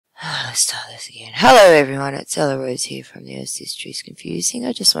let's start this again. Hello everyone, it's Ella Rose here from the Earth's History is Confusing.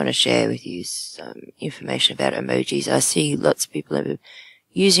 I just want to share with you some information about emojis. I see lots of people are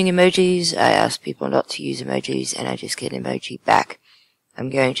using emojis. I ask people not to use emojis and I just get an emoji back. I'm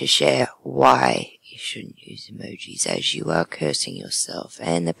going to share why you shouldn't use emojis, as you are cursing yourself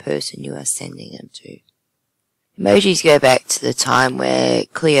and the person you are sending them to. Emojis go back to the time where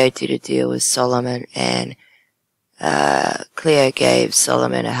Cleo did a deal with Solomon, and Cleo gave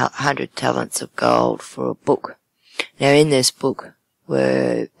Solomon 100 talents of gold for a book. Now in this book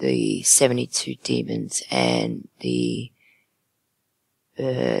were the 72 demons and the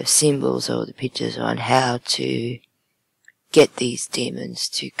symbols or the pictures on how to get these demons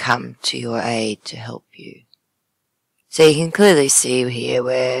to come to your aid to help you. So you can clearly see here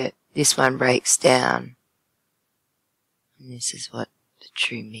where this one breaks down. And this is what the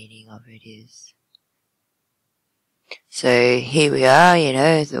true meaning of it is. So here we are,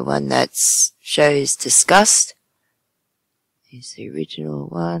 the one that shows disgust is the original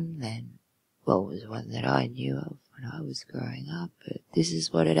one, and was one that I knew of when I was growing up, but this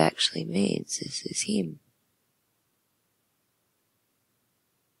is what it actually means. This is him.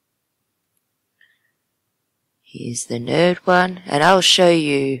 Here's the nerd one, and I'll show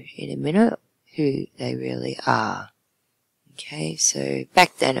you in a minute who they really are. Okay, so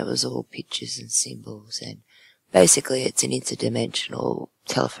back then it was all pictures and symbols, and basically it's an interdimensional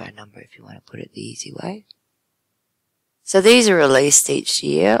telephone number if you want to put it the easy way. So these are released each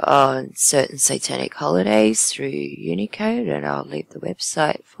year on certain satanic holidays through Unicode, and I'll leave the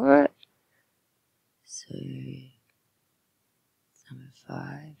website for it. So, number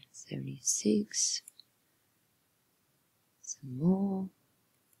 576. Some more.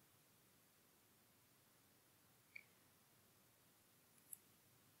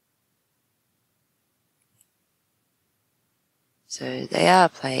 So they are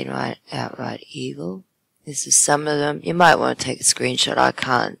plain outright evil. This is some of them. You might want to take a screenshot. I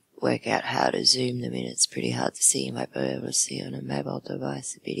can't work out how to zoom them in. It's pretty hard to see. You might be able to see on a mobile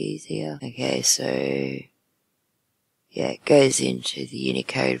device a bit easier. Okay, so yeah, it goes into the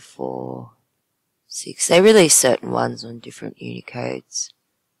Unicode 4.6. They release certain ones on different Unicodes.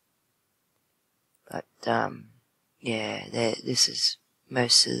 But yeah, this is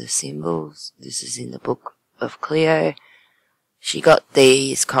most of the symbols. This is in the book of Cleo. She got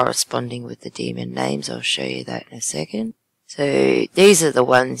these corresponding with the demon names. I'll show you that in a second. So these are the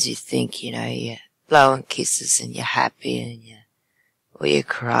ones you think, you're blowing kisses and you're happy and or you're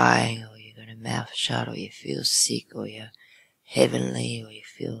crying, or you've got a mouth shut, or you feel sick, or you're heavenly, or you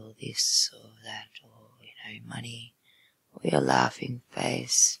feel this or that, or, money, or your laughing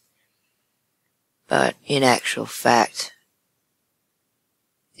face. But in actual fact,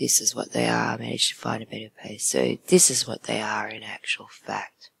 this is what they are. I managed to find a better place. So this is what they are in actual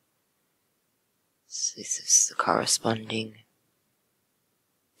fact. So this is the corresponding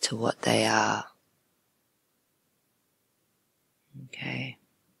to what they are. Okay.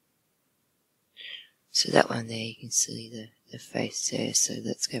 So that one there, you can see the face there. So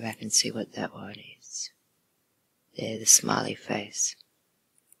let's go back and see what that one is. There, the smiley face.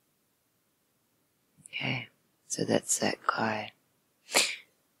 Okay. So that's that guy.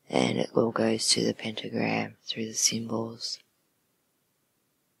 And it all goes to the pentagram through the symbols.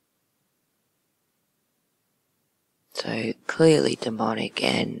 So clearly demonic,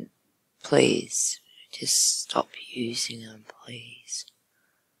 and please just stop using them, please.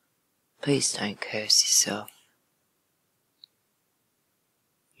 Please don't curse yourself.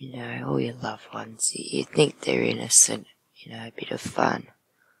 All your loved ones, you think they're innocent, a bit of fun.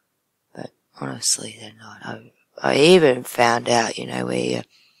 But honestly, they're not. I even found out, where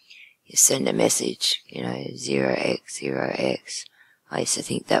you send a message, 0x0x. I used to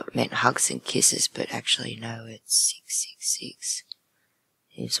think that meant hugs and kisses, but actually no, it's 666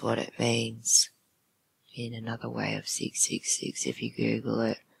 is what it means. In another way of 666 if you Google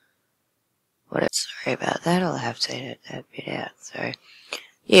it. Sorry about that, I'll have to edit that bit out. So,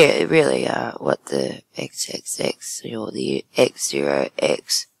 yeah, really, what the XXX or the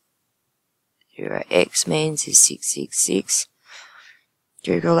X0X means is 666.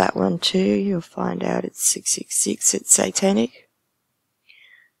 Google that one too, you'll find out it's 666, it's satanic.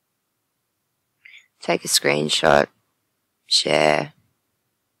 Take a screenshot, share,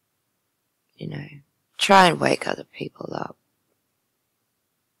 try and wake other people up.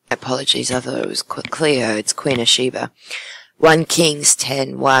 Apologies, I thought it was Cleo, it's Queen of Sheba. 1 Kings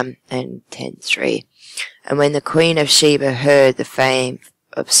 10:1 and 10:3. And when the Queen of Sheba heard the fame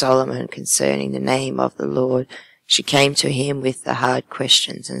of Solomon concerning the name of the Lord, she came to him with the hard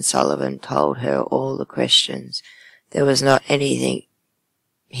questions, and Solomon told her all the questions. There was not anything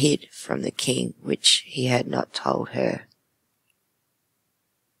hid from the king, which he had not told her.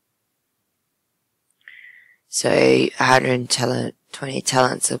 So 120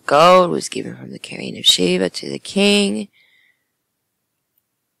 talents of gold was given from the Queen of Sheba to the king,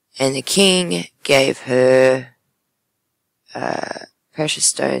 and the king gave her precious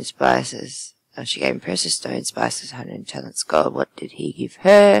stone spices. She gave him precious stone spices, 100 talents gold. What did he give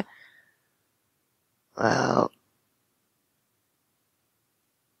her? Well,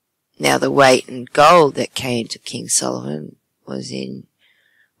 now the weight in gold that came to King Solomon was in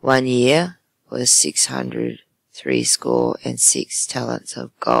 1 year was 666 talents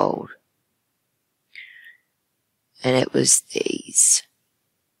of gold. And it was these,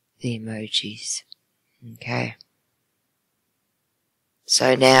 the emojis. Okay.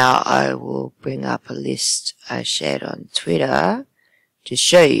 So now I will bring up a list I shared on Twitter to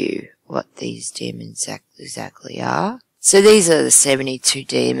show you what these demons exactly are. So these are the 72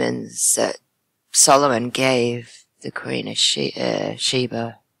 demons that Solomon gave the Queen of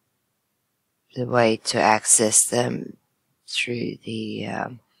Sheba the way to access them through the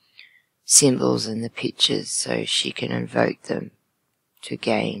symbols and the pictures, so she can invoke them to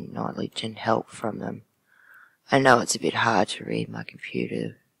gain knowledge and help from them. I know it's a bit hard to read, my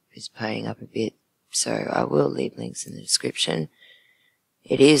computer is playing up a bit, so I will leave links in the description.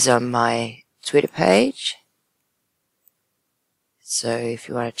 It is on my Twitter page, so if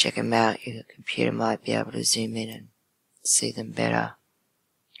you want to check them out, your computer might be able to zoom in and see them better.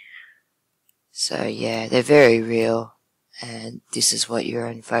 So yeah, they're very real, and this is what you're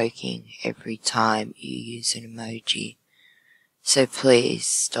invoking every time you use an emoji. So please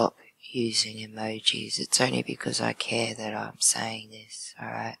stop using emojis. It's only because I care that I'm saying this,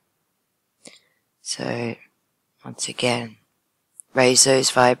 alright? So, once again, raise those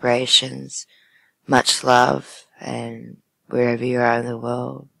vibrations. Much love, and wherever you are in the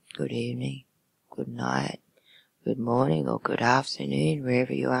world, good evening, good night, good morning, or good afternoon,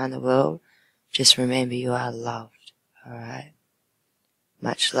 wherever you are in the world. Just remember you are loved, alright?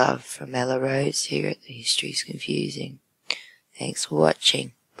 Much love from Ella Rose here at The History's Confusing. Thanks for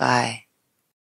watching. Bye.